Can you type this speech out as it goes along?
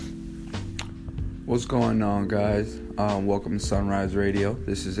What's going on, guys? Welcome to Sunrise Radio.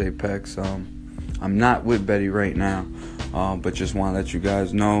 This is Apex. I'm not with Betty right now, but just want to let you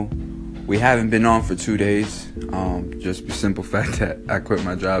guys know we haven't been on for 2 days. Just the simple fact that I quit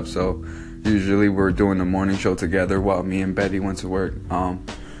my job, so usually we're doing the morning show together while me and Betty went to work.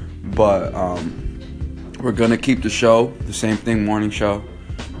 But we're gonna keep the show the same thing, morning show.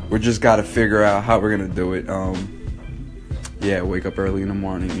 We just gotta figure out how we're gonna do it. Wake up early in the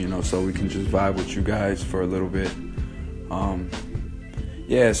morning, so we can just vibe with you guys for a little bit.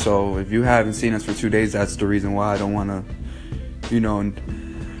 So if you haven't seen us for 2 days, that's the reason why I don't want to,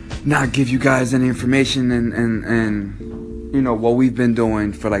 not give you guys any information and what we've been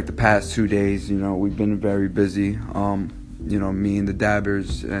doing for like the past 2 days. We've been very busy, me and the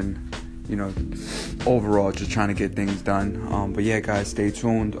Dabbers and, overall just trying to get things done. But yeah, guys, stay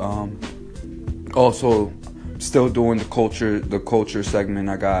tuned. Also, still doing the culture segment.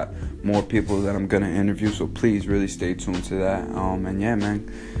 I got more people that I'm gonna interview, so please really stay tuned to that.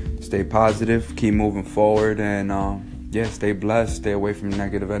 Stay positive, keep moving forward, and stay blessed, stay away from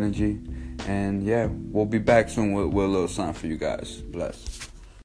negative energy, and we'll be back soon with a little something for you guys. Bless.